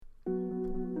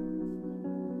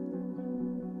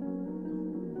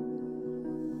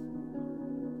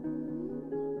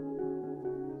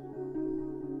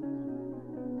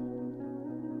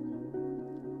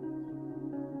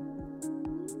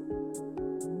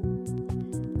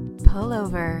Pull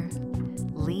over,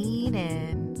 lean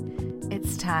in.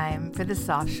 It's time for the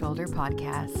Soft Shoulder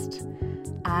Podcast.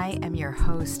 I am your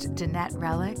host, Danette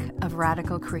Relic of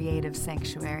Radical Creative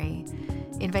Sanctuary,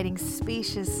 inviting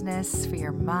spaciousness for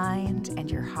your mind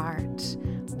and your heart.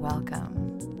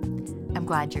 Welcome. I'm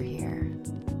glad you're here.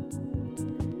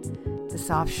 The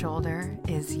Soft Shoulder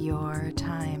is your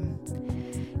time.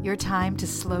 Your time to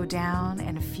slow down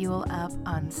and fuel up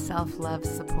on self-love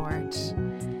support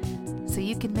so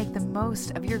you can make the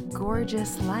most of your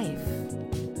gorgeous life.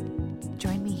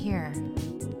 Join me here.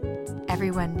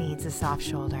 Everyone needs a soft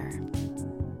shoulder.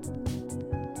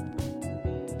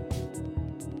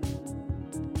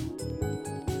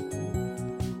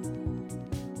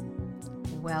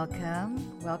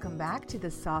 Welcome back to the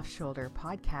Soft Shoulder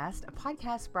Podcast, a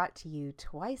podcast brought to you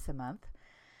twice a month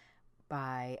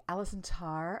by Allison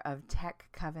Tarr of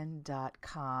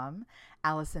techcoven.com.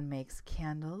 Allison makes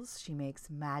candles, she makes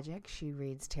magic, she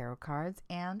reads tarot cards,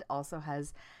 and also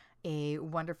has a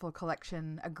wonderful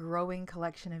collection, a growing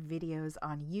collection of videos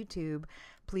on YouTube.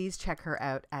 Please check her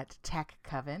out at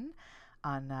techcoven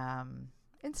on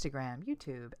Instagram,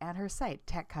 YouTube, and her site,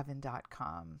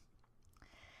 techcoven.com.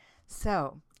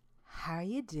 So, how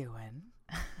you doing?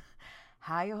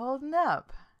 How you holding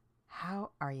up?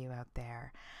 How are you out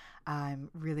there? I'm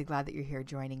really glad that you're here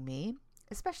joining me,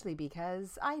 especially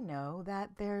because I know that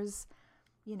there's,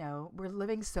 we're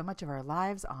living so much of our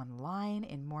lives online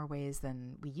in more ways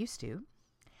than we used to,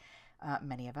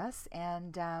 many of us,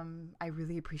 and I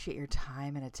really appreciate your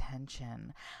time and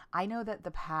attention. I know that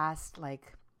the past,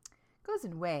 goes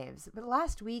in waves, but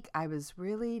last week I was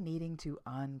really needing to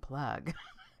unplug.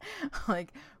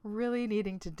 Really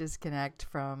needing to disconnect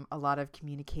from a lot of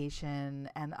communication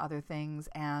and other things,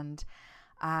 and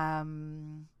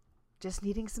just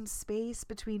needing some space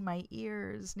between my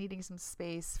ears, needing some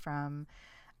space from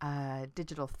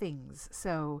digital things.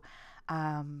 So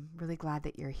really glad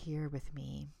that you're here with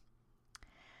me.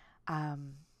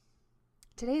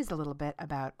 Today is a little bit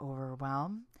about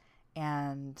overwhelm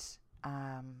and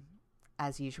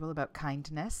as usual, about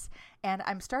kindness. And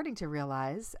I'm starting to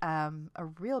realize a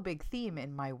real big theme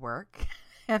in my work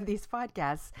and these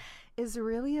podcasts is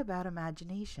really about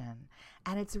imagination.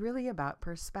 And it's really about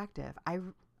perspective.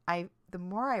 The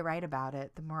more I write about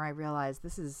it, the more I realize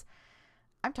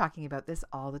I'm talking about this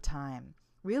all the time.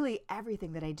 Really,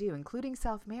 everything that I do, including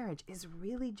self-marriage, is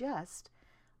really just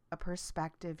a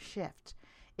perspective shift.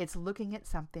 It's looking at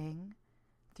something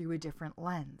through a different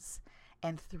lens.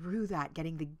 And through that,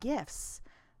 getting the gifts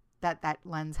that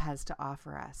lens has to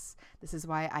offer us. This is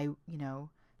why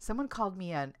someone called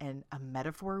me a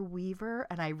metaphor weaver,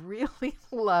 and I really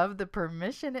love the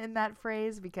permission in that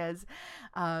phrase because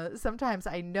sometimes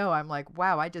I know I'm like,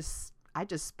 wow, I just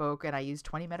spoke and I used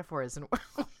 20 metaphors in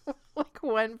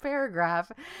one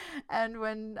paragraph. And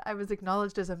when I was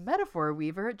acknowledged as a metaphor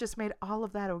weaver, it just made all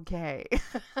of that okay.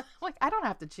 I don't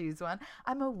have to choose one.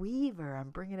 I'm a weaver. I'm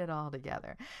bringing it all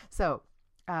together. So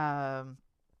I'm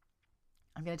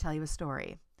going to tell you a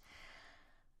story.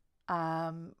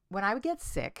 When I would get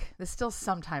sick, this still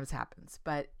sometimes happens,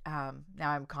 but now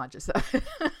I'm conscious of it.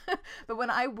 But when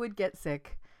I would get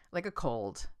sick, like a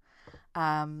cold,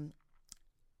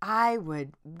 I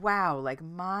would,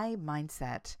 my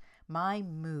mindset, my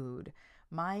mood,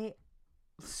 my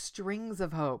strings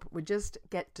of hope would just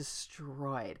get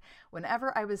destroyed.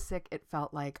 Whenever I was sick, it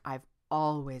felt like I've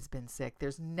always been sick.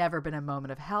 There's never been a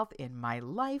moment of health in my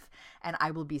life, and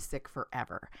I will be sick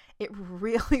forever. It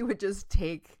really would just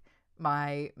take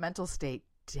my mental state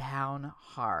down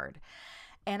hard.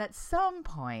 And at some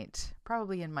point,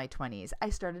 probably in my 20s, I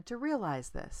started to realize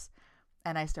this,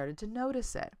 and I started to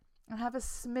notice it and have a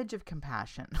smidge of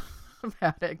compassion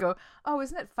about it. Go, oh,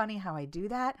 isn't it funny how I do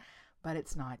that? But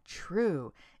it's not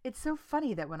true. It's so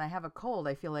funny that when I have a cold,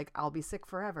 I feel like I'll be sick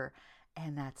forever.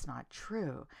 And that's not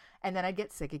true. And then I'd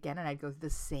get sick again and I'd go through the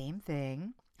same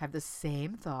thing, have the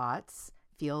same thoughts,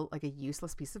 feel like a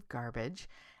useless piece of garbage.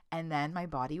 And then my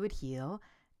body would heal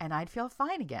and I'd feel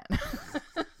fine again.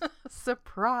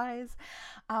 Surprise.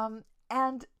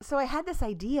 And so I had this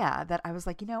idea that I was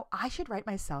like, I should write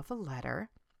myself a letter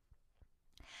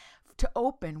to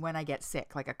open when I get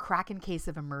sick, like a crack in case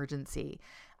of emergency.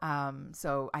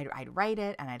 So I'd write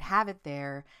it and I'd have it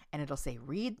there and it'll say,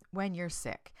 read when you're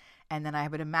sick. And then I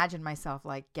would imagine myself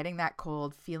getting that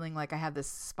cold, feeling like I have this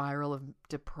spiral of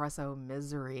depresso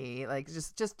misery,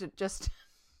 just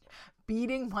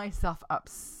beating myself up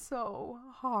so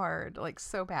hard,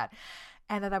 so bad.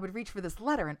 And then I would reach for this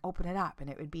letter and open it up and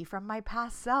it would be from my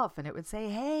past self. And it would say,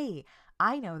 hey,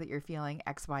 I know that you're feeling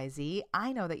XYZ.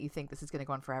 I know that you think this is going to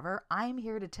go on forever. I'm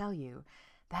here to tell you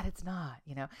that it's not,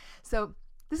 So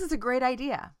this is a great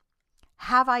idea.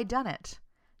 Have I done it?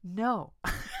 No.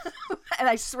 And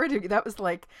I swear to you, that was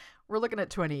like, we're looking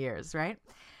at 20 years, right?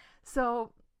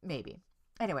 So maybe.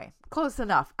 Anyway, close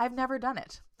enough. I've never done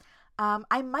it.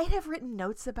 I might have written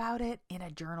notes about it in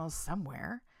a journal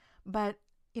somewhere, but,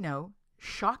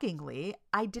 shockingly,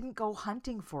 I didn't go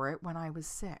hunting for it when I was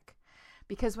sick.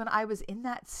 Because when I was in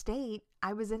that state,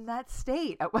 I was in that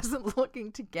state. I wasn't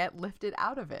looking to get lifted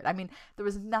out of it. I mean, there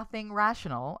was nothing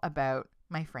rational about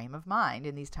my frame of mind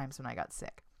in these times when I got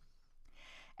sick.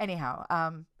 Anyhow,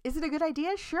 is it a good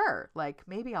idea? Sure. Like,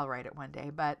 maybe I'll write it one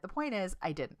day. But the point is,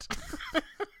 I didn't.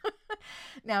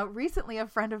 Now, recently, a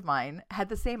friend of mine had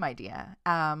the same idea,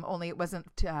 only it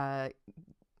wasn't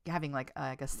having like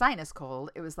a sinus cold.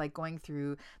 It was like going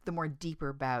through the more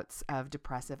deeper bouts of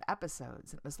depressive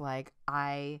episodes. It was like,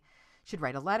 I should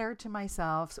write a letter to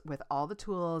myself with all the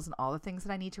tools and all the things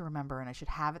that I need to remember, and I should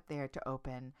have it there to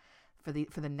open for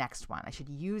the next one. I should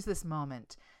use this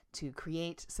moment to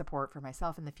create support for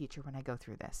myself in the future when I go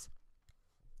through this.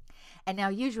 And now,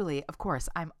 usually, of course,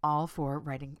 I'm all for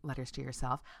writing letters to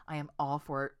yourself. I am all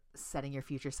for setting your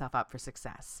future self up for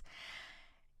success.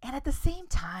 And at the same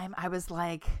time, I was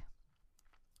like,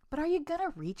 but are you going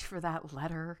to reach for that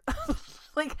letter?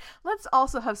 Like, let's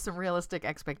also have some realistic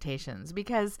expectations,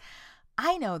 because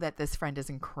I know that this friend is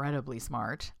incredibly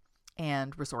smart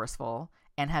and resourceful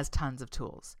and has tons of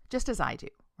tools, just as I do,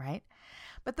 right?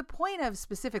 But the point of,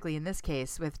 specifically in this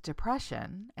case with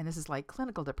depression, and this is like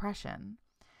clinical depression,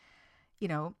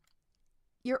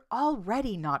 you're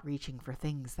already not reaching for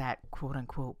things that quote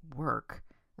unquote work,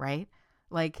 right?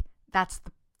 Like, that's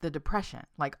the depression.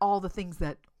 Like, all the things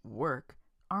that work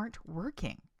aren't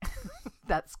working.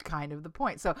 That's kind of the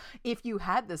point. So if you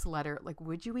had this letter, like,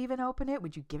 would you even open it?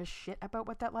 Would you give a shit about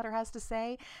what that letter has to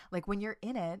say? Like, when you're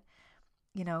in it,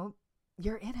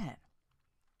 you're in it.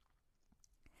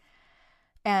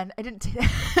 And I didn't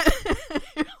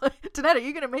Danette, are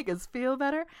you going to make us feel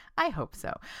better? I hope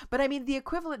so. But I mean, the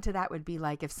equivalent to that would be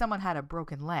like if someone had a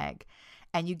broken leg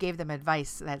and you gave them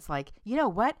advice that's like, you know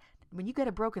what? When you get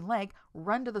a broken leg,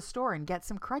 run to the store and get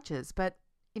some crutches. But,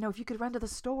 if you could run to the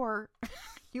store,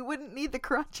 you wouldn't need the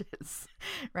crutches,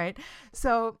 right?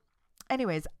 So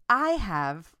anyways, I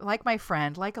have, like my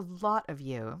friend, like a lot of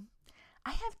you,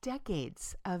 I have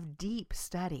decades of deep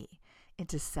study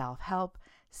into self-help,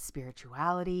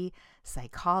 spirituality,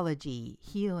 psychology,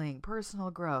 healing, personal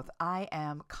growth. I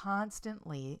am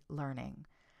constantly learning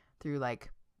through like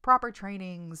proper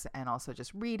trainings and also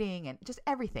just reading and just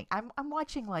everything. I'm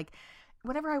watching, like,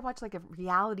 whenever I watch like a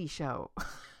reality show,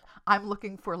 I'm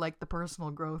looking for like the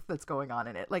personal growth that's going on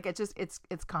in it. Like,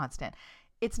 it's constant.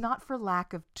 It's not for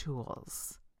lack of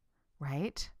tools,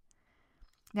 right?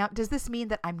 Now, does this mean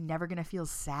that I'm never going to feel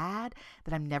sad,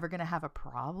 that I'm never going to have a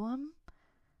problem?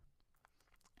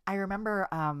 I remember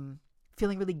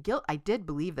feeling really guilt. I did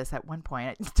believe this at one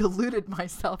point. I deluded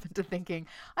myself into thinking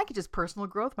I could just personal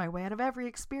growth my way out of every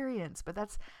experience, but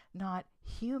that's not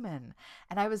human.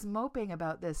 And I was moping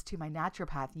about this to my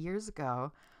naturopath years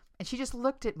ago, and she just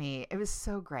looked at me. It was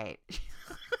so great.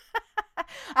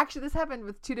 Actually, this happened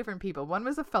with two different people. One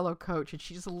was a fellow coach, and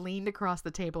she just leaned across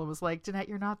the table and was like, Danette,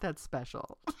 you're not that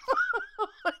special.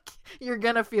 You're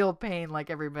going to feel pain like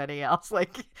everybody else.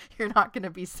 Like, you're not going to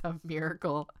be some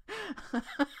miracle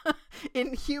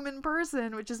in human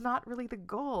person, which is not really the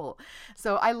goal.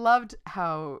 So I loved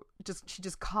how she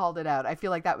just called it out. I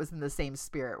feel like that was in the same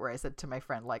spirit where I said to my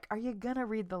friend, like, are you going to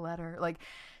read the letter? Like,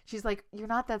 she's like, you're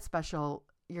not that special.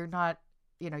 You're not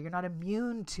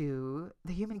immune to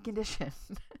the human condition.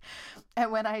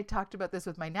 And when I talked about this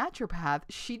with my naturopath,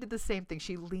 she did the same thing.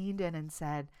 She leaned in and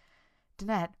said,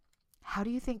 Danette, how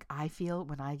do you think I feel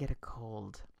when I get a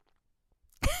cold?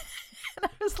 And I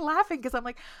was laughing because I'm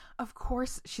like, of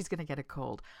course she's going to get a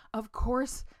cold. Of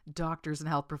course doctors and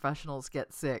health professionals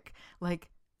get sick. Like,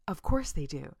 of course they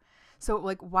do. So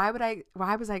like, why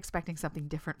was I expecting something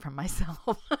different from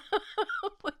myself?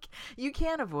 Like, you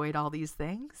can't avoid all these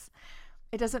things.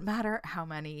 It doesn't matter how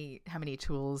many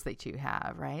tools that you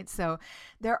have, right? So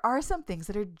there are some things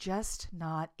that are just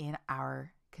not in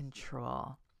our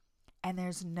control. And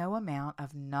there's no amount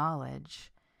of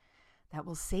knowledge that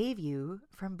will save you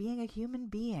from being a human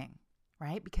being,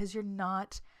 right? Because you're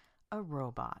not a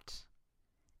robot.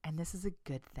 And this is a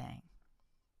good thing.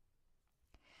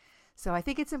 So I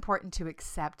think it's important to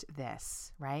accept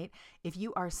this, right? If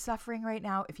you are suffering right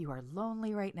now, if you are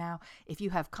lonely right now, if you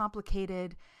have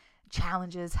complicated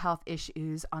challenges, health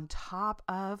issues on top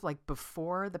of, like,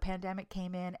 before the pandemic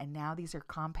came in and now these are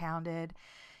compounded,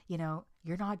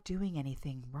 you're not doing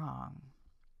anything wrong.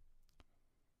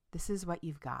 This is what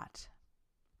you've got.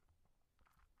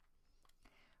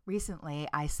 Recently,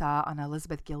 I saw on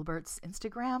Elizabeth Gilbert's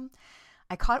Instagram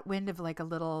I caught wind of like a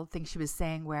little thing she was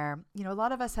saying where, a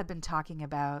lot of us have been talking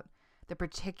about the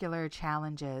particular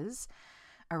challenges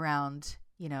around,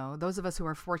 those of us who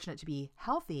are fortunate to be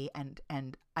healthy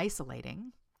and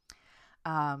isolating,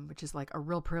 which is like a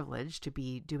real privilege to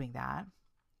be doing that.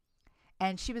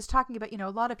 And she was talking about, a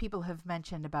lot of people have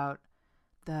mentioned about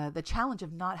the challenge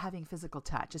of not having physical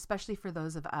touch, especially for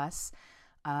those of us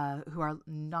who are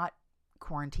not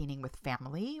quarantining with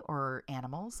family or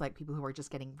animals, like people who are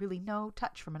just getting really no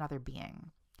touch from another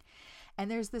being. And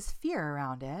there's this fear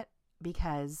around it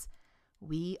because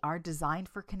we are designed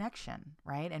for connection,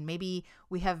 right? And maybe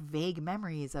we have vague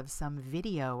memories of some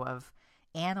video of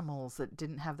animals that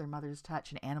didn't have their mother's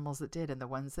touch and animals that did, and the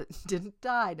ones that didn't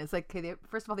die. And it's like, okay,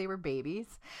 first of all, they were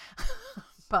babies,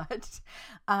 but,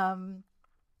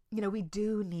 we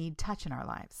do need touch in our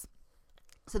lives.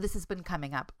 So this has been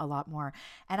coming up a lot more.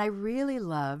 And I really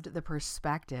loved the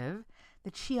perspective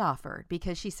that she offered,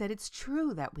 because she said it's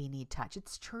true that we need touch.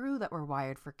 It's true that we're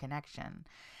wired for connection.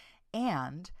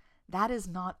 And that is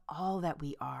not all that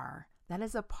we are. That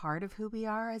is a part of who we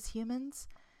are as humans,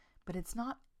 but it's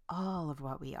not all of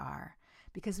what we are,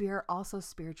 because we are also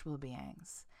spiritual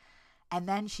beings. And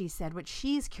then she said what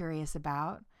she's curious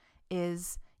about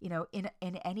is,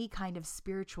 in any kind of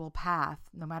spiritual path,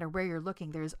 no matter where you're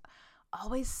looking, there's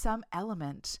always some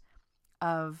element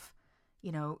of,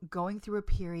 going through a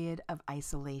period of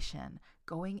isolation,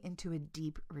 going into a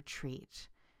deep retreat,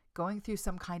 going through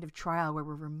some kind of trial where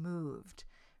we're removed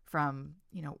from,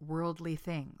 worldly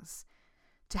things,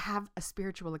 to have a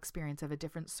spiritual experience of a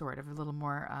different sort, of a little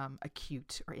more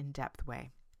acute or in-depth way.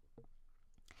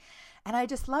 And I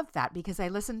just loved that, because I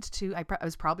listened to, I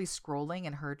was probably scrolling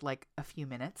and heard like a few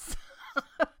minutes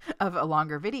of a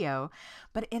longer video.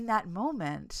 But in that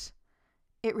moment,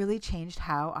 it really changed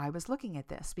how I was looking at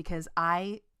this, because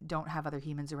I don't have other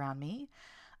humans around me.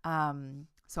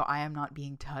 So I am not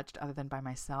being touched other than by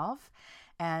myself.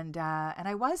 And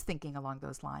I was thinking along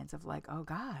those lines of like, oh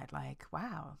God, like,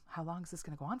 wow, how long is this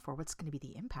going to go on for? What's going to be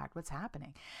the impact? What's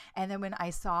happening? And then when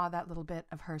I saw that little bit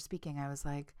of her speaking, I was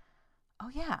like, oh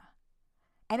yeah.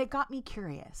 And it got me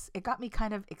curious. It got me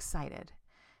kind of excited.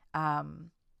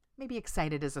 Maybe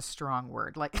excited is a strong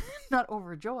word, like not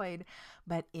overjoyed,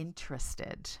 but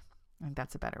interested. I think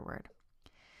that's a better word.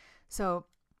 So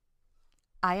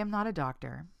I am not a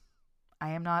doctor. I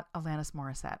am not Alanis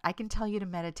Morissette. I can tell you to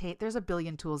meditate. There's a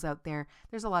billion tools out there.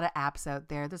 There's a lot of apps out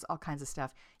there. There's all kinds of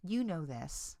stuff. You know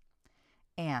this.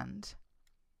 And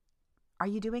are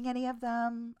you doing any of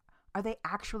them? Are they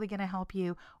actually going to help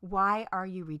you? Why are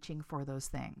you reaching for those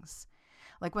things?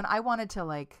 Like when I wanted to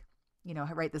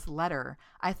write this letter,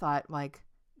 I thought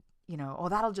oh,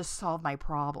 that'll just solve my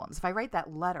problems. If I write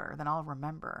that letter, then I'll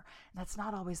remember. And that's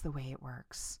not always the way it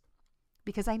works.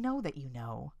 Because I know that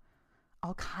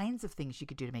all kinds of things you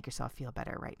could do to make yourself feel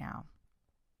better right now.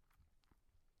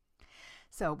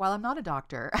 So while I'm not a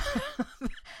doctor,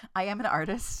 I am an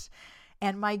artist,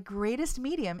 and my greatest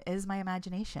medium is my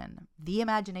imagination. The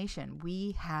imagination.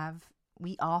 We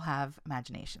all have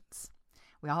imaginations.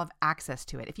 We all have access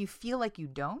to it. If you feel like you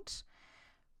don't,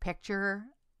 picture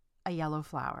a yellow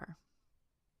flower.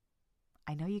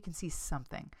 I know you can see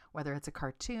something, whether it's a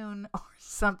cartoon or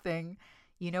something.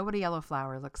 You know what a yellow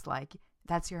flower looks like.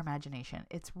 That's your imagination.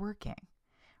 It's working,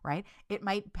 right? It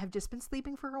might have just been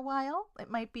sleeping for a while.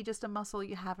 It might be just a muscle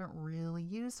you haven't really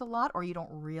used a lot, or you don't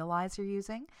realize you're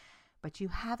using, but you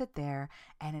have it there.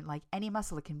 And like any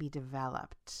muscle, it can be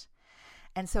developed.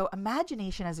 And so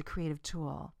imagination as a creative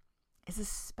tool is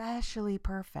especially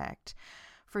perfect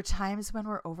for times when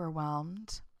we're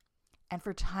overwhelmed, and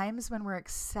for times when we're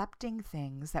accepting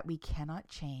things that we cannot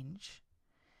change,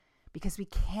 because we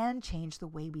can change the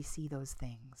way we see those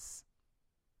things.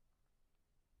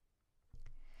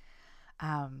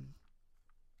 I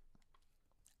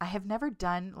have never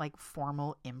done like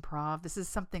formal improv. This is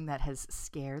something that has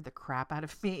scared the crap out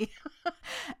of me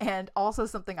and also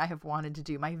something I have wanted to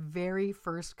do. My very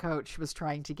first coach was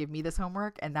trying to give me this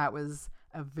homework, and that was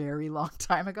a very long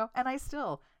time ago, and I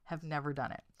still have never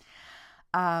done it.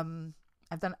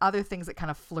 I've done other things that kind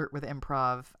of flirt with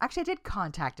improv. Actually, I did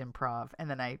contact improv, and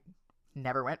then I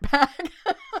never went back.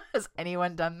 Has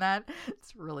anyone done that?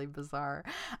 It's really bizarre.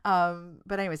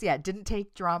 But anyways, yeah, didn't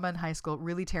take drama in high school.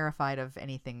 Really terrified of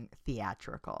anything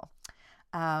theatrical.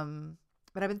 But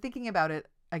I've been thinking about it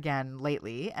again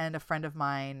lately, and a friend of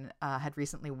mine had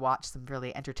recently watched some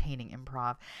really entertaining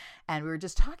improv, and we were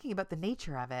just talking about the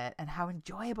nature of it and how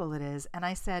enjoyable it is. And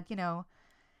I said,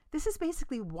 this is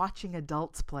basically watching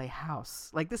adults play house.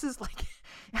 Like, this is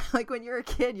like when you're a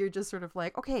kid, you're just sort of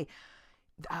like, okay,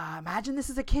 imagine this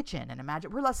is a kitchen, and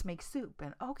imagine let's make soup,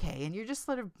 and okay, and you're just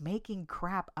sort of making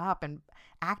crap up and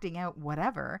acting out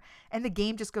whatever, and the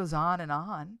game just goes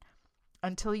on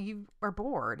until you are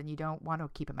bored and you don't want to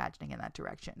keep imagining in that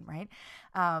direction, right?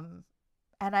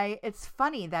 It's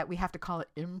funny that we have to call it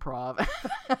improv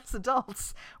as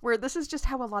adults, where this is just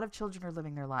how a lot of children are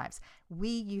living their lives. We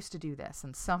used to do this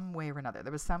in some way or another.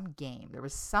 There was some game, there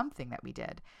was something that we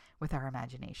did with our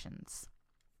imaginations.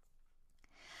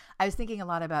 I was thinking a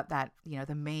lot about that,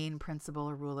 the main principle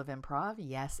or rule of improv,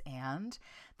 yes, and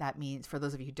that means, for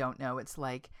those of you who don't know, it's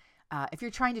like if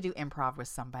you're trying to do improv with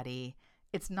somebody,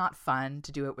 it's not fun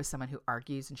to do it with someone who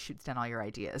argues and shoots down all your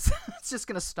ideas. It's just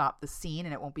going to stop the scene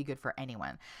and it won't be good for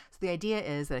anyone. So the idea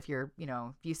is that if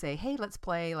you say, hey, let's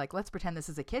play, let's pretend this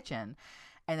is a kitchen.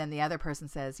 And then the other person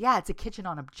says, yeah, it's a kitchen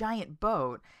on a giant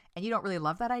boat. And you don't really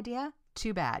love that idea.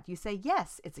 Too bad. You say,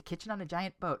 yes, it's a kitchen on a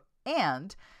giant boat.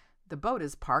 And the boat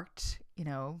is parked,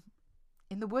 in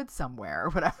the woods somewhere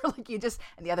or whatever. And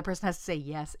the other person has to say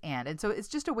yes. And so it's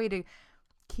just a way to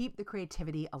keep the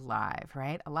creativity alive,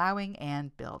 right? Allowing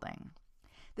and building.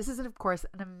 This is, of course,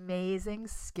 an amazing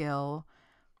skill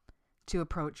to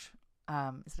approach.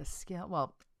 Is it a skill?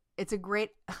 Well, it's a great,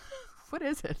 what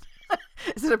is it?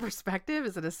 Is it a perspective?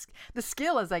 Is it the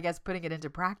skill is, I guess, putting it into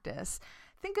practice.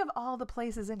 Think of all the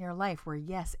places in your life where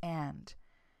yes and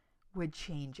would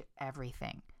change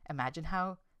everything. Imagine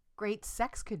how great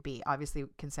sex could be, obviously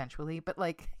consensually, but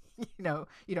you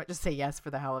don't just say yes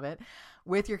for the hell of it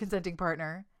with your consenting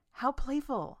partner. How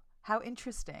playful, how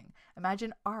interesting.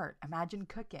 Imagine art, imagine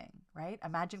cooking, right?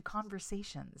 Imagine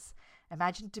conversations,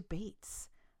 imagine debates.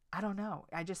 I don't know.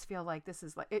 I just feel like this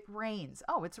is it rains.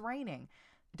 Oh, it's raining.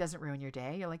 It doesn't ruin your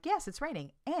day. You're like, yes, it's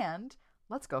raining. And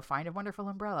let's go find a wonderful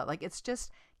umbrella. It's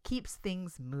just keeps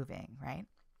things moving, right?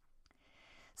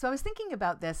 So I was thinking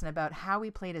about this and about how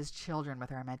we played as children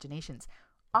with our imaginations.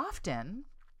 Often,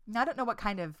 I don't know what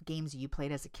kind of games you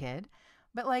played as a kid,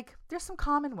 but there's some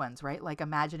common ones, right? Like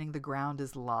imagining the ground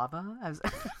is lava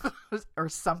or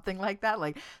something like that,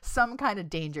 some kind of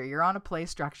danger. You're on a play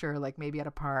structure, maybe at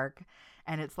a park,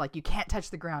 and it's you can't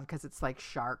touch the ground because it's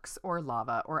sharks or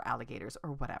lava or alligators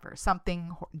or whatever,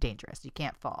 something dangerous. You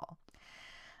can't fall.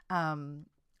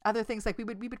 Other things we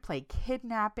would play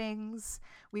kidnappings.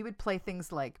 We would play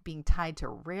things like being tied to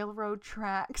railroad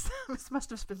tracks. This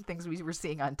must have been things we were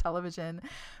seeing on television.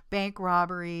 Bank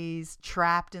robberies,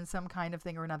 trapped in some kind of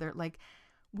thing or another.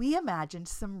 We imagined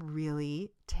some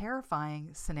really terrifying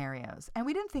scenarios, and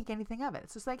we didn't think anything of it.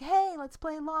 It's just hey, let's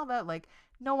play lava.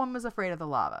 No one was afraid of the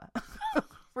lava.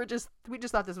 We just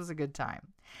thought this was a good time.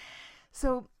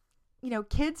 So,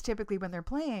 kids typically when they're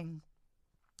playing,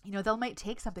 they might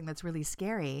take something that's really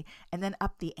scary and then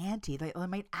up the ante. They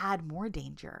might add more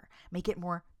danger, make it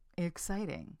more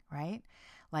exciting, right?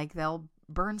 They'll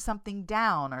burn something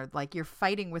down, or you're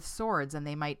fighting with swords and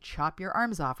they might chop your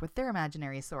arms off with their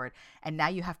imaginary sword. And now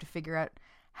you have to figure out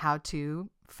how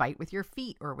to fight with your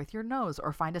feet or with your nose,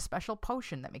 or find a special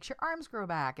potion that makes your arms grow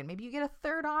back. And maybe you get a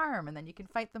third arm and then you can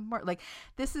fight them more.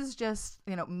 This is just,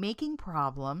 making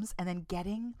problems and then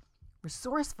getting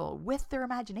resourceful with their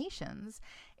imaginations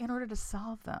in order to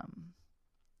solve them.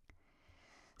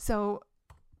 So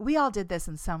we all did this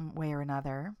in some way or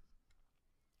another.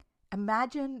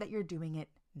 Imagine that you're doing it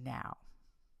now.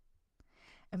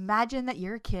 Imagine that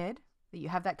you're a kid, that you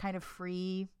have that kind of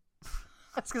free,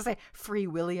 I was going to say free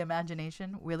willy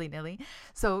imagination, willy-nilly.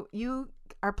 So you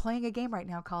are playing a game right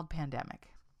now called Pandemic.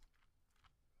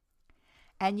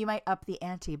 And you might up the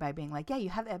ante by being yeah, you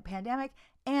have a pandemic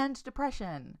and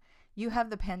depression. You have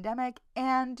the pandemic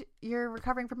and you're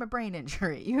recovering from a brain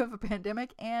injury. You have a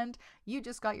pandemic and you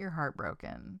just got your heart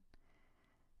broken.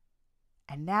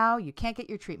 And now you can't get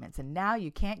your treatments. And now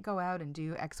you can't go out and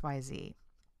do XYZ.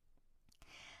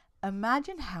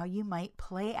 Imagine how you might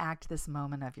play act this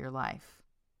moment of your life,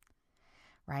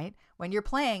 right? When you're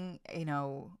playing,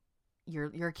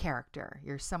 you're a character.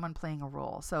 You're someone playing a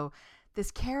role. So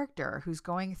this character who's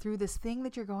going through this thing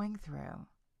that you're going through,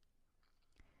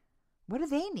 what do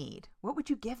they need? What would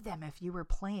you give them if you were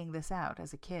playing this out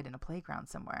as a kid in a playground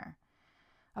somewhere?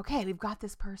 Okay, we've got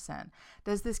this person.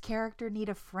 Does this character need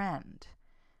a friend?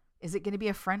 Is it going to be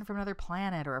a friend from another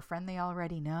planet, or a friend they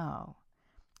already know?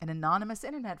 An anonymous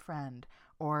internet friend,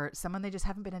 or someone they just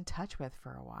haven't been in touch with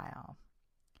for a while?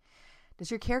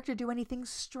 Does your character do anything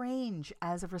strange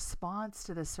as a response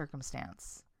to this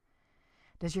circumstance?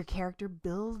 Does your character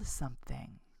build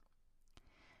something?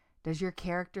 Does your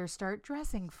character start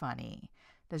dressing funny?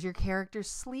 Does your character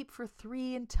sleep for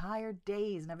 3 entire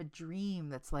days and have a dream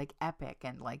that's epic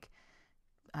and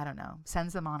I don't know,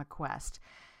 sends them on a quest?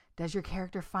 Does your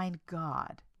character find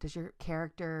God? Does your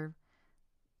character,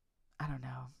 I don't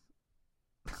know.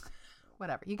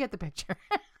 Whatever. You get the picture.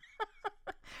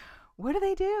 What do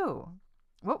they do?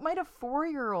 What might a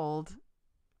 4-year-old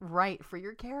write for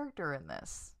your character in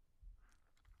this?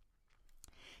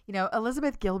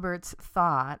 Elizabeth Gilbert's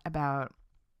thought about,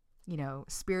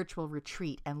 spiritual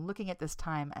retreat and looking at this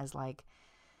time as like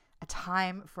a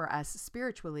time for us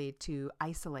spiritually to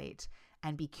isolate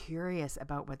and be curious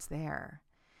about what's there.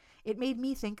 It made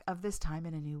me think of this time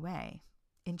in a new way,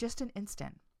 in just an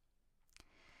instant.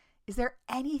 Is there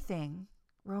anything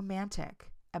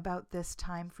romantic about this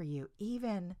time for you,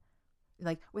 even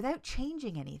like without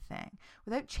changing anything,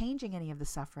 without changing any of the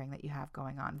suffering that you have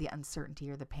going on, the uncertainty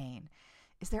or the pain?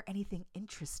 Is there anything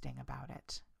interesting about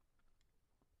it?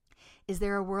 Is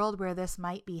there a world where this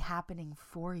might be happening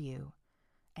for you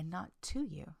and not to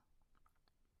you?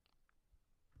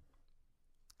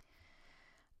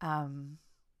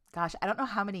 Gosh, I don't know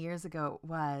how many years ago it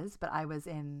was, but I was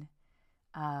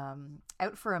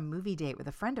out for a movie date with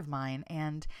a friend of mine,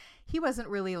 and he wasn't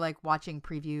really like watching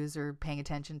previews or paying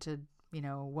attention to,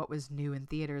 what was new in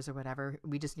theaters or whatever.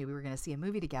 We just knew we were going to see a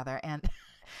movie together, and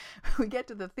we get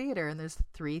to the theater, and there's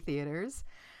 3 theaters.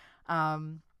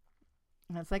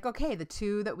 And it's like, okay, the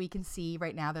 2 that we can see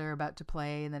right now that are about to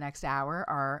play in the next hour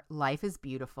are Life is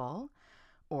Beautiful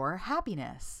or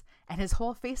Happiness. And his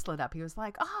whole face lit up. He was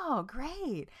like, oh,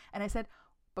 great. And I said,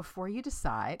 before you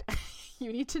decide,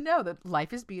 you need to know that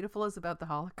Life is Beautiful is about the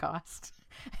Holocaust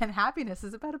and Happiness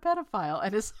is about a pedophile.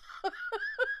 And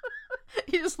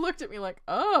he just looked at me like,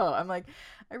 oh. I'm like,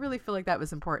 I really feel like that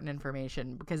was important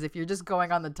information, because if you're just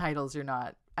going on the titles, you're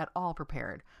not at all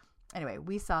prepared. Anyway,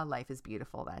 we saw Life is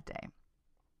Beautiful that day.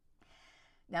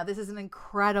 Now, this is an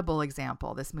incredible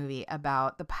example, this movie,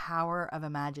 about the power of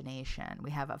imagination.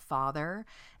 We have a father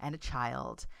and a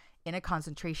child in a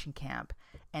concentration camp.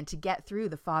 And to get through,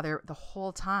 the father the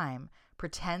whole time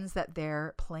pretends that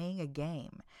they're playing a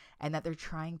game and that they're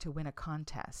trying to win a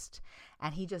contest.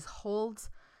 And he just holds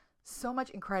so much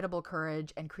incredible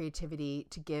courage and creativity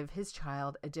to give his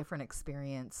child a different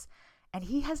experience. And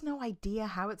he has no idea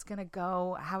how it's going to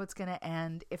go, how it's going to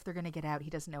end, if they're going to get out. He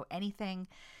doesn't know anything.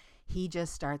 He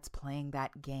just starts playing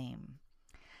that game.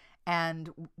 And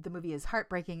the movie is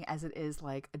heartbreaking as it is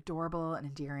like adorable and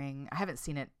endearing. I haven't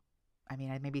seen it. I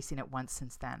mean, I've maybe seen it once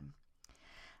since then.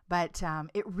 But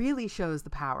it really shows the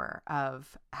power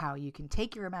of how you can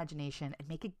take your imagination and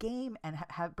make a game and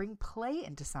bring play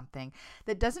into something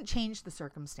that doesn't change the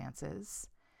circumstances,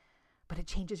 but it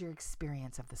changes your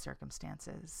experience of the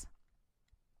circumstances.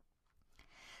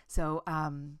 So,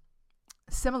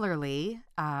 similarly,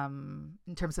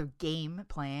 in terms of game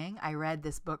playing, I read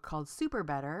this book called Super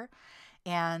Better,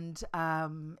 and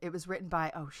it was written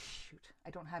by, I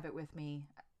don't have it with me.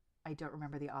 I don't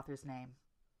remember the author's name.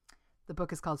 The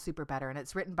book is called Super Better, and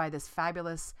it's written by this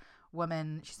fabulous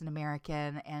woman. She's an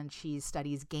American, and she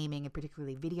studies gaming, and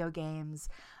particularly video games.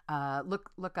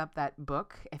 Look up that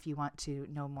book if you want to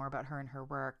know more about her and her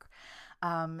work.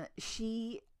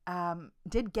 She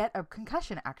did get a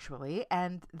concussion, actually,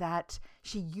 and that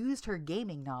she used her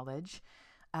gaming knowledge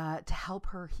to help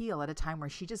her heal at a time where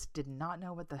she just did not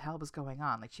know what the hell was going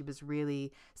on. Like, she was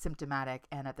really symptomatic,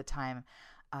 and at the time,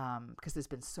 because there's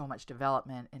been so much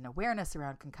development in awareness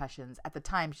around concussions, at the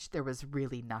time there was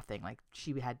really nothing. Like,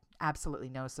 she had absolutely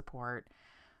no support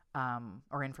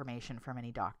or information from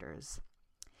any doctors.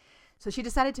 So she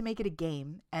decided to make it a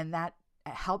game, and that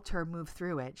helped her move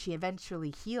through it. She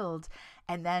eventually healed,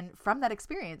 and then from that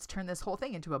experience turned this whole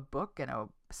thing into a book and a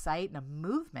site and a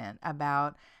movement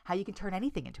about how you can turn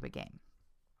anything into a game.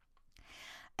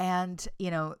 And,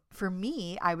 for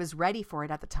me, I was ready for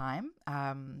it at the time.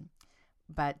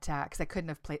 But because I couldn't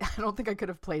have played, I don't think I could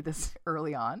have played this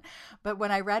early on. But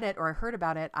when I read it or I heard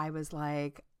about it, I was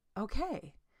like,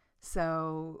 okay,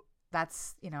 so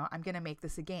that's, I'm going to make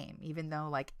this a game. Even though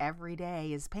like every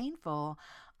day is painful,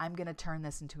 I'm going to turn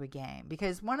this into a game.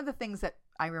 Because one of the things that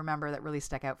I remember that really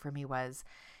stuck out for me was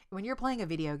when you're playing a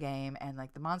video game and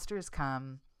like the monsters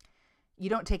come, you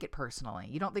don't take it personally.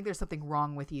 You don't think there's something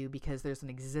wrong with you because there's an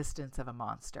existence of a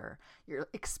monster. You're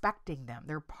expecting them.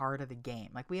 They're part of the game.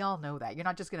 Like, we all know that. You're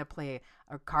not just going to play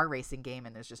a car racing game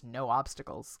and there's just no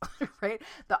obstacles, right?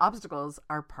 The obstacles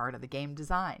are part of the game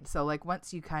design. So like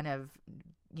once you kind of,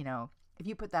 if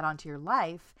you put that onto your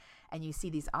life and you see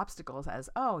these obstacles as,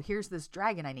 oh, here's this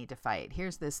dragon I need to fight.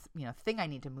 Here's this, thing I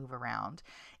need to move around.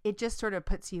 It just sort of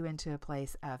puts you into a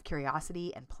place of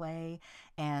curiosity and play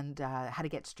and how to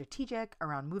get strategic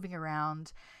around moving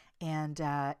around. And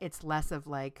it's less of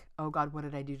like, oh God, what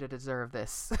did I do to deserve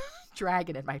this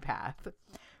dragon in my path,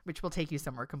 which will take you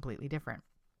somewhere completely different.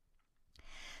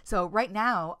 So right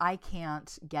now, I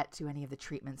can't get to any of the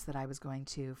treatments that I was going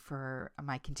to for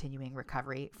my continuing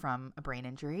recovery from a brain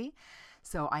injury.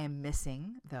 So I am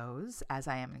missing those as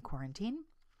I am in quarantine.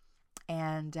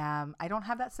 And I don't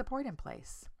have that support in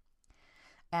place.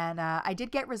 And I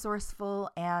did get resourceful,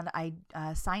 and I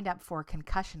signed up for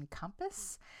Concussion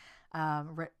Compass,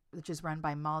 which is run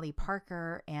by Molly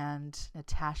Parker and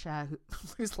Natasha,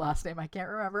 whose last name I can't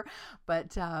remember,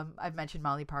 but I've mentioned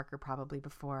Molly Parker probably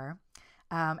before.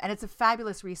 And it's a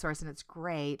fabulous resource, and it's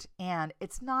great. And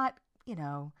it's not,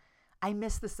 I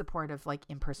miss the support of like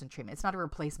in-person treatment. It's not a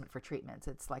replacement for treatments.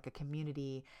 It's like a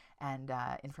community and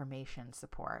information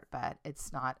support, but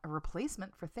it's not a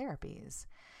replacement for therapies,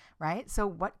 right? So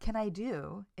what can I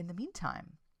do in the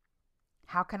meantime?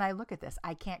 How can I look at this?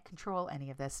 I can't control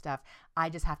any of this stuff. I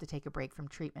just have to take a break from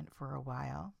treatment for a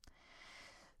while.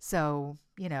 So,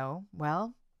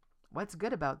 well, what's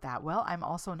good about that? Well, I'm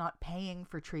also not paying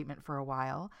for treatment for a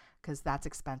while because that's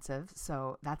expensive.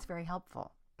 So that's very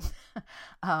helpful.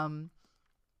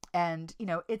 And,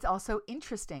 it's also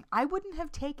interesting. I wouldn't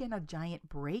have taken a giant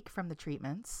break from the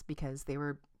treatments because they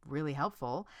were really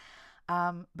helpful.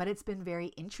 But it's been very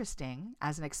interesting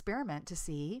as an experiment to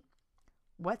see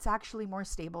what's actually more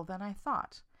stable than I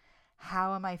thought.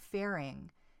 How am I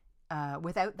faring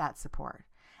without that support?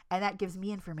 And that gives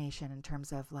me information in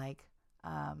terms of like,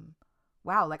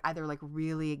 wow, like either like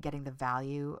really getting the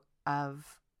value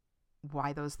of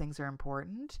why those things are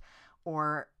important,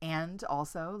 and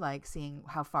also like seeing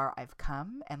how far I've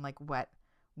come and like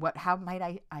how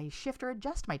might I shift or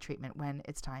adjust my treatment when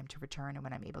it's time to return and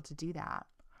when I'm able to do that.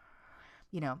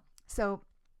 So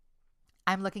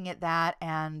I'm looking at that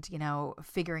and,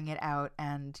 figuring it out,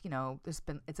 and,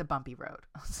 it's a bumpy road.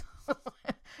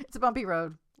 It's a bumpy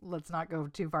road. Let's not go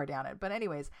too far down it. But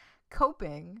anyways,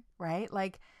 coping, right?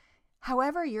 Like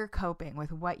however you're coping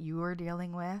with what you're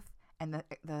dealing with and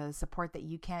the support that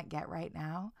you can't get right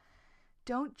now,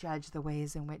 don't judge the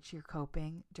ways in which you're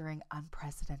coping during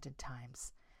unprecedented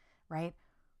times, right?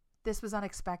 This was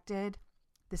unexpected.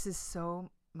 This is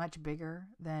so much bigger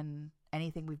than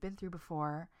anything we've been through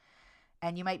before.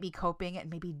 And you might be coping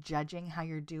and maybe judging how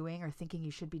you're doing or thinking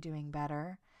you should be doing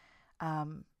better.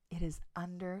 It is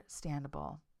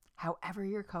understandable. However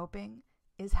you're coping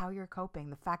is how you're coping.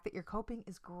 The fact that you're coping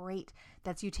is great.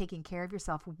 That's you taking care of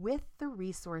yourself with the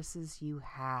resources you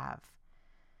have.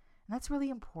 And that's really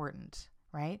important,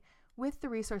 right? With the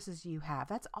resources you have.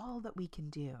 That's all that we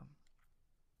can do.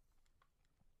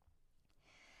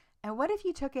 And what if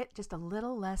you took it just a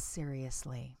little less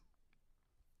seriously?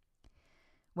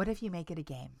 What if you make it a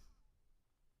game?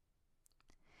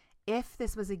 If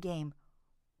this was a game,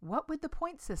 what would the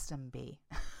point system be?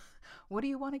 What do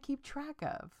you want to keep track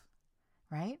of?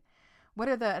 Right?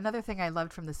 Another thing I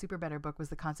loved from the Super Better book was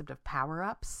the concept of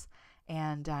power-ups,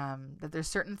 and that there's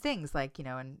certain things like,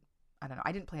 and I don't know,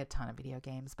 I didn't play a ton of video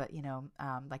games, but,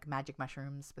 like magic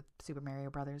mushrooms with Super Mario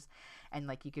Brothers, and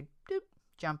like you could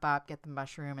jump up, get the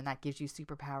mushroom, and that gives you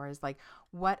superpowers. Like,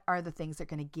 what are the things that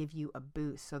are going to give you a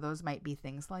boost? So those might be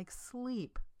things like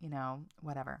sleep,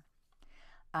 whatever.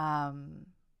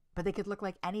 But they could look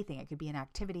like anything. It could be an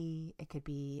activity. It could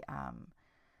be,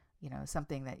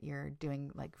 something that you're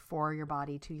doing like for your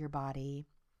body, to your body.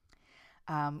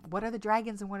 What are the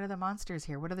dragons and what are the monsters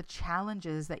here? What are the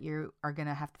challenges that you are going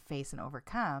to have to face and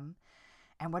overcome?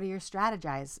 And what are your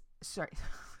strategizing?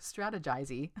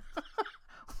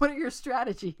 What are your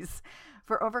strategies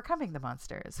for overcoming the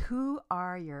monsters? Who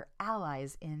are your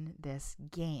allies in this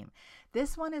game?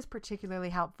 This one is particularly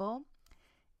helpful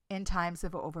in times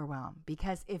of overwhelm,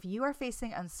 because if you are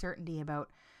facing uncertainty about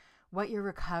what your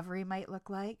recovery might look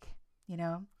like,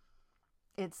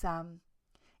 it's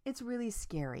really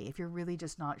scary if you're really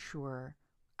just not sure,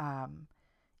 not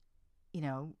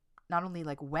only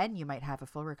like when you might have a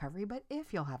full recovery, but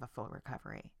if you'll have a full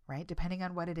recovery, right? Depending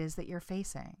on what it is that you're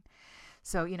facing.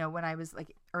 So, when I was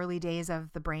like early days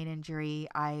of the brain injury,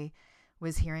 I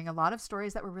was hearing a lot of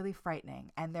stories that were really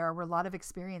frightening. And there were a lot of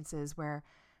experiences where,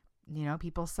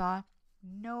 people saw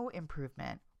no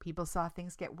improvement. People saw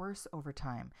things get worse over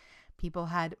time. People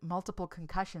had multiple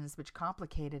concussions, which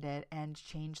complicated it and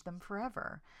changed them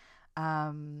forever.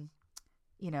 Someone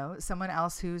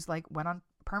else who's like went on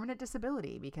permanent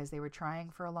disability because they were trying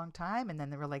for a long time. And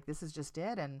then they were like, this is just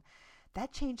it. And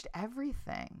that changed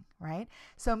everything, right?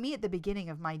 So me at the beginning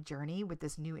of my journey with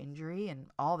this new injury and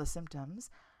all the symptoms,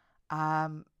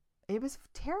 it was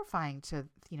terrifying to,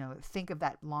 think of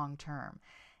that long term.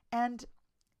 And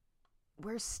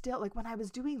we're still, like when I was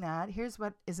doing that, here's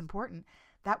what is important.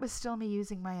 That was still me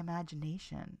using my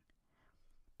imagination.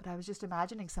 But I was just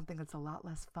imagining something that's a lot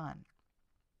less fun.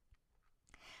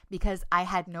 because I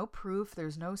had no proof.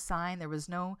 There's no sign. There was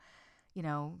no,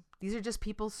 these are just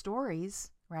people's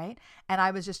stories, right? And I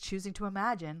was just choosing to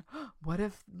imagine, what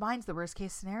if mine's the worst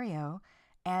case scenario?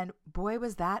 And boy,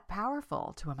 was that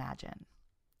powerful to imagine,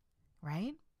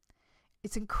 right?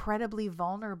 It's incredibly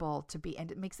vulnerable to be,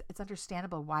 and it's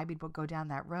understandable why we'd go down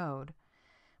that road.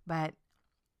 But,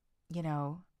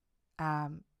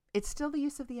 it's still the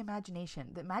use of the imagination.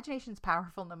 The imagination's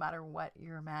powerful no matter what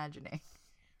you're imagining,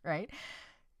 right?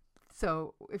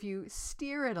 So if you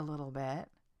steer it a little bit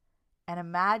and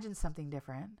imagine something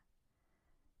different,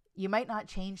 you might not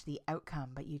change the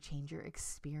outcome, but you change your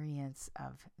experience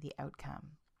of the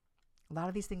outcome. A lot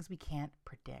of these things we can't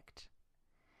predict.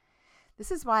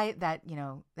 This is why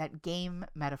that game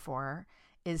metaphor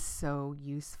is so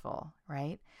useful,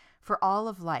 right? For all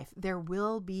of life, there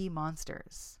will be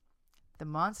monsters. The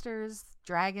monsters,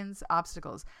 dragons,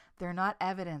 obstacles, they're not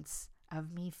evidence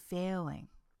of me failing.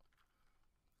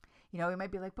 We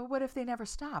might be like, but what if they never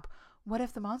stop? What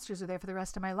if the monsters are there for the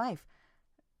rest of my life?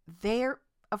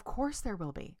 Of course there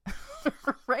will be,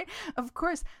 right? Of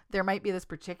course there might be this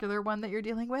particular one that you're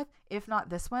dealing with. If not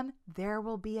this one, there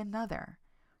will be another.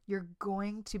 You're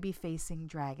going to be facing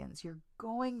dragons. You're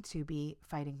going to be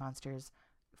fighting monsters,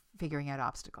 figuring out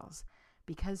obstacles,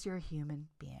 because you're a human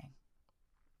being.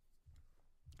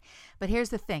 But here's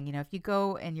the thing, if you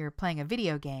go and you're playing a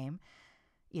video game,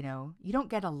 you don't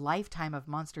get a lifetime of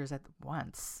monsters at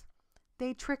once.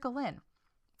 They trickle in.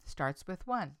 Starts with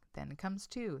 1, then comes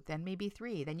 2, then maybe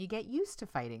 3. Then you get used to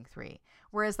fighting 3.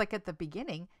 Whereas like at the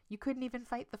beginning, you couldn't even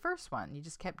fight the first one. You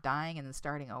just kept dying and then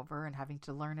starting over and having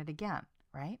to learn it again,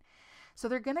 right? So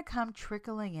they're going to come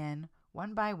trickling in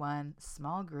one by one,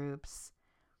 small groups,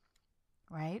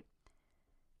 right?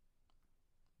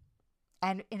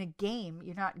 And in a game,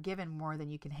 you're not given more than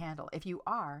you can handle. If you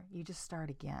are, you just start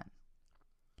again.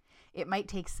 It might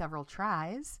take several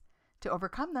tries to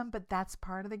overcome them, but that's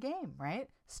part of the game, right?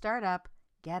 Start up,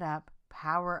 get up,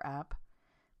 power up,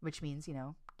 which means,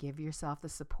 give yourself the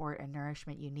support and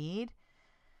nourishment you need.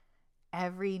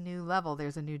 Every new level,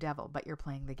 there's a new devil, but you're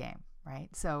playing the game, right?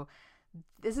 So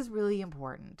this is really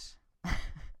important.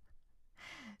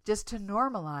 Just to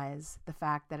normalize the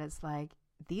fact that it's like,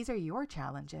 these are your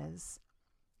challenges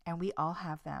and we all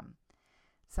have them.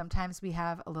 Sometimes we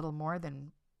have a little more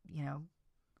than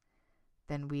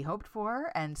we hoped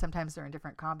for, and sometimes they're in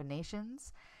different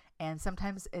combinations, and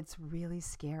sometimes it's really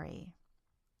scary.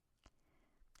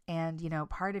 And,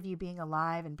 part of you being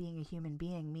alive and being a human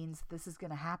being means this is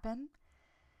going to happen,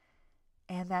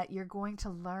 and that you're going to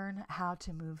learn how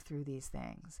to move through these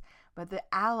things. But the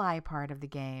ally part of the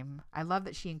game, I love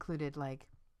that she included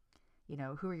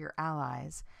who are your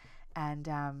allies? And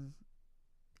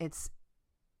it's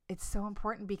so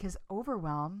important because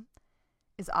overwhelm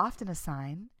is often a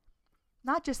sign,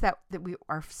 not just that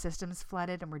our system's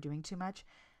flooded and we're doing too much,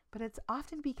 but it's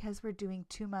often because we're doing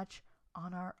too much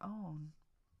on our own.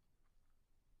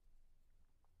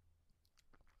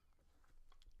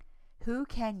 Who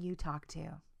can you talk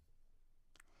to?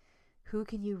 Who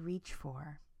can you reach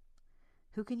for?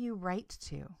 Who can you write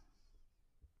to?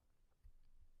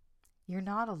 You're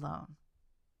not alone.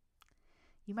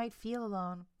 You might feel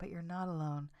alone, but you're not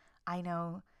alone. I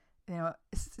know,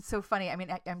 it's so funny. I mean,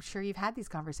 I'm sure you've had these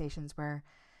conversations where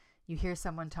you hear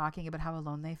someone talking about how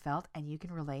alone they felt and you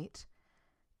can relate.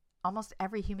 Almost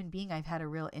every human being I've had a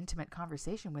real intimate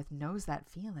conversation with knows that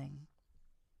feeling.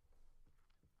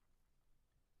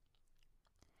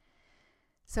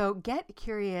 So get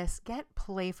curious, get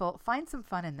playful, find some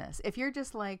fun in this. If you're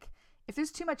just if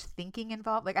there's too much thinking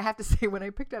involved, I have to say, when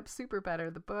I picked up Super Better,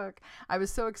 the book, I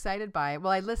was so excited by it.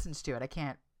 Well, I listened to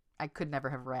it. I could never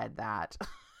have read that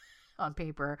on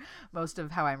paper. Most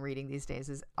of how I'm reading these days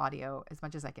is audio, as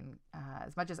much as I can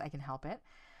help it.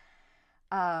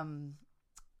 And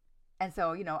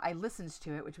so, I listened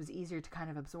to it, which was easier to kind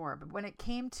of absorb. But when it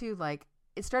came to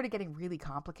it started getting really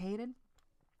complicated.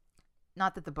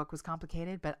 Not that the book was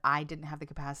complicated, but I didn't have the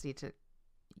capacity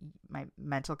my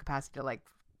mental capacity to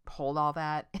hold all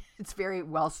that. It's very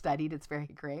well studied. It's very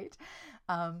great.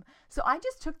 So I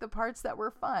just took the parts that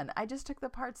were fun. I just took the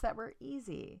parts that were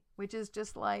easy, which is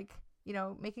just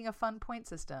making a fun point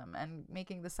system and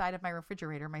making the side of my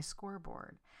refrigerator my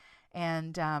scoreboard.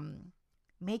 And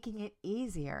making it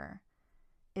easier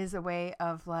is a way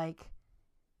of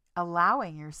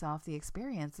allowing yourself the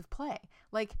experience of play.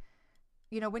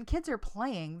 When kids are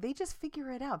playing, they just figure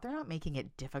it out. They're not making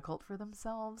it difficult for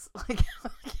themselves.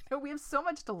 We have so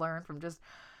much to learn from just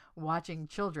watching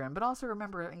children, but also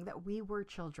remembering that we were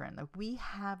children, that we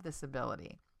have this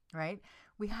ability, right?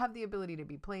 We have the ability to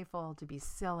be playful, to be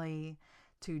silly,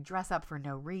 to dress up for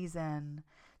no reason,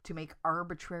 to make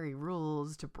arbitrary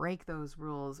rules, to break those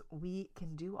rules. We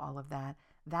can do all of that.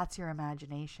 That's your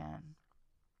imagination.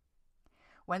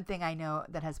 One thing I know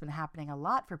that has been happening a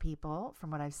lot for people,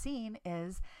 from what I've seen,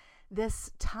 is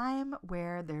this time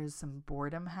where there's some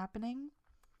boredom happening,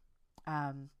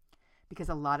 because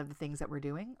a lot of the things that we're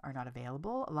doing are not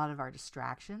available. A lot of our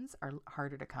distractions are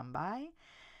harder to come by.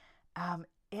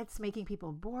 It's making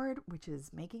people bored, which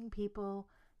is making people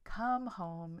come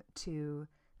home to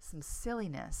some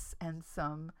silliness and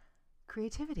some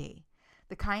creativity,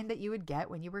 the kind that you would get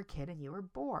when you were a kid and you were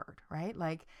bored, right?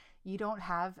 Like, you don't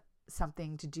have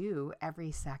something to do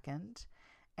every second,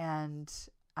 and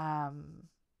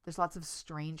there's lots of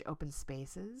strange open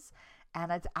spaces,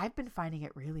 and I've been finding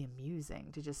it really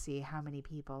amusing to just see how many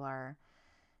people are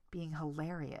being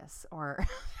hilarious or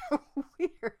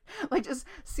weird, like just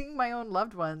seeing my own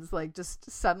loved ones like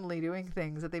just suddenly doing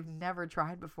things that they've never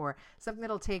tried before, something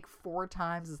that'll take 4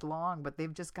 times as long, but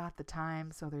they've just got the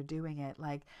time, so they're doing it.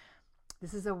 Like,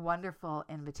 this is a wonderful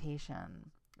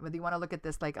invitation, whether you want to look at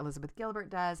this like Elizabeth Gilbert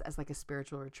does as like a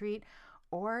spiritual retreat,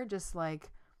 or just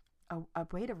like a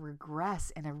way to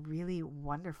regress in a really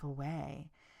wonderful way,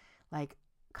 like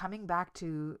coming back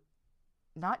to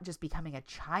not just becoming a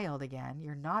child again.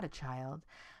 You're not a child,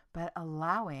 but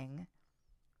allowing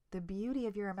the beauty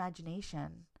of your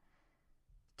imagination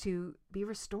to be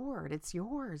restored. It's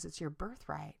yours. It's your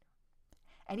birthright.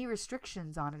 Any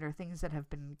restrictions on it are things that have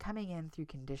been coming in through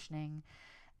conditioning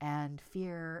and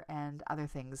fear and other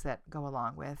things that go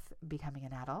along with becoming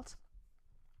an adult.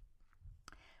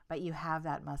 But you have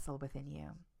that muscle within you.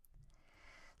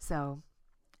 So,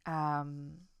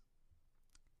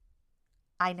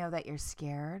 I know that you're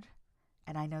scared,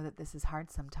 and I know that this is hard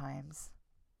sometimes.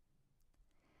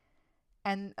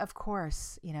 And of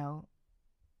course,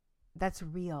 that's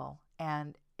real,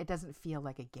 and it doesn't feel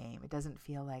like a game. It doesn't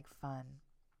feel like fun.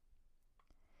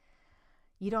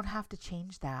 You don't have to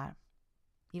change that.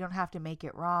 You don't have to make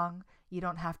it wrong. You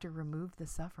don't have to remove the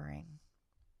suffering.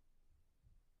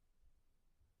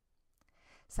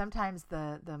 Sometimes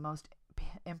the most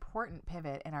important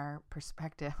pivot in our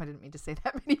perspective, I didn't mean to say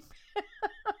that many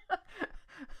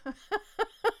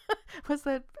was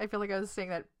that, I feel like I was saying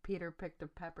that Peter picked a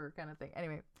pepper kind of thing.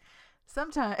 Anyway,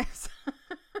 sometimes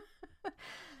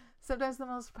the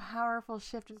most powerful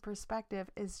shift in perspective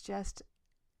is just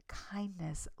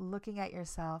kindness, looking at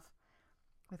yourself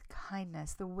with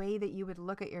kindness, the way that you would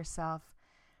look at yourself,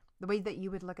 the way that you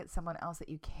would look at someone else that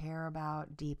you care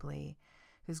about deeply,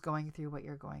 who's going through what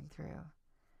you're going through.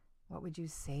 What would you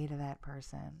say to that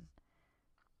person?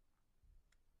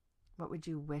 What would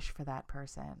you wish for that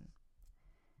person?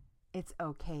 It's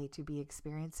okay to be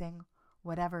experiencing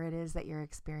whatever it is that you're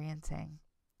experiencing.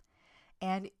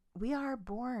 And we are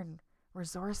born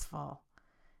resourceful,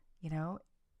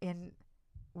 in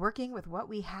working with what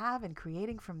we have and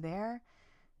creating from there.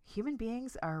 Human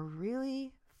beings are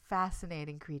really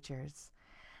fascinating creatures.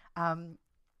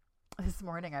 This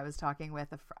morning I was talking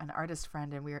with an artist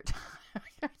friend, and we were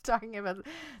talking about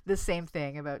the same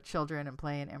thing, about children and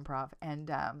play and improv. And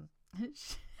and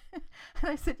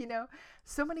I said,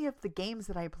 so many of the games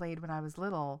that I played when I was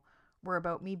little were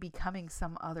about me becoming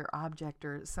some other object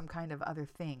or some kind of other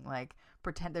thing. Like,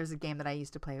 pretend there's a game that I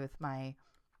used to play with my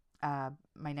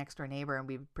next door neighbor, and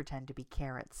we would pretend to be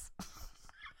carrots.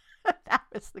 That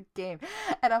was the game.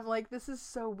 And I'm like, this is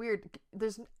so weird.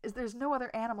 There's no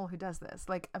other animal who does this.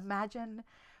 Like, imagine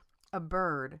a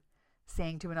bird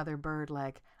saying to another bird,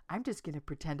 like, I'm just going to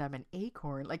pretend I'm an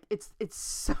acorn. Like, it's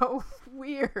so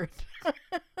weird.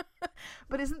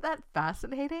 But isn't that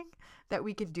fascinating that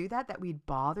we can do that we'd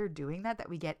bother doing that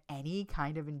we get any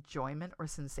kind of enjoyment or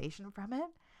sensation from it?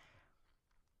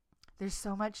 There's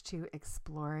so much to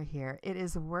explore here. It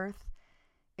is worth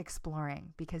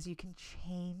exploring, because you can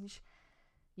change.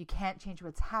 You can't change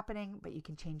what's happening, but you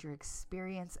can change your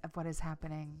experience of what is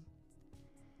happening.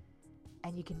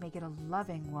 And you can make it a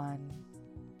loving one.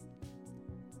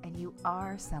 And you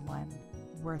are someone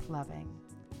worth loving.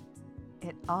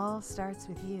 It all starts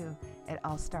with you. It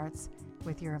all starts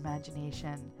with your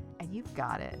imagination. And you've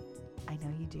got it. I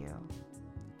know you do.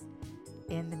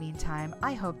 In the meantime,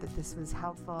 I hope that this was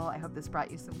helpful. I hope this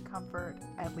brought you some comfort,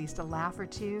 at least a laugh or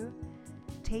two.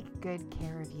 Take good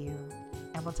care of you,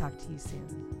 and we'll talk to you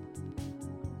soon.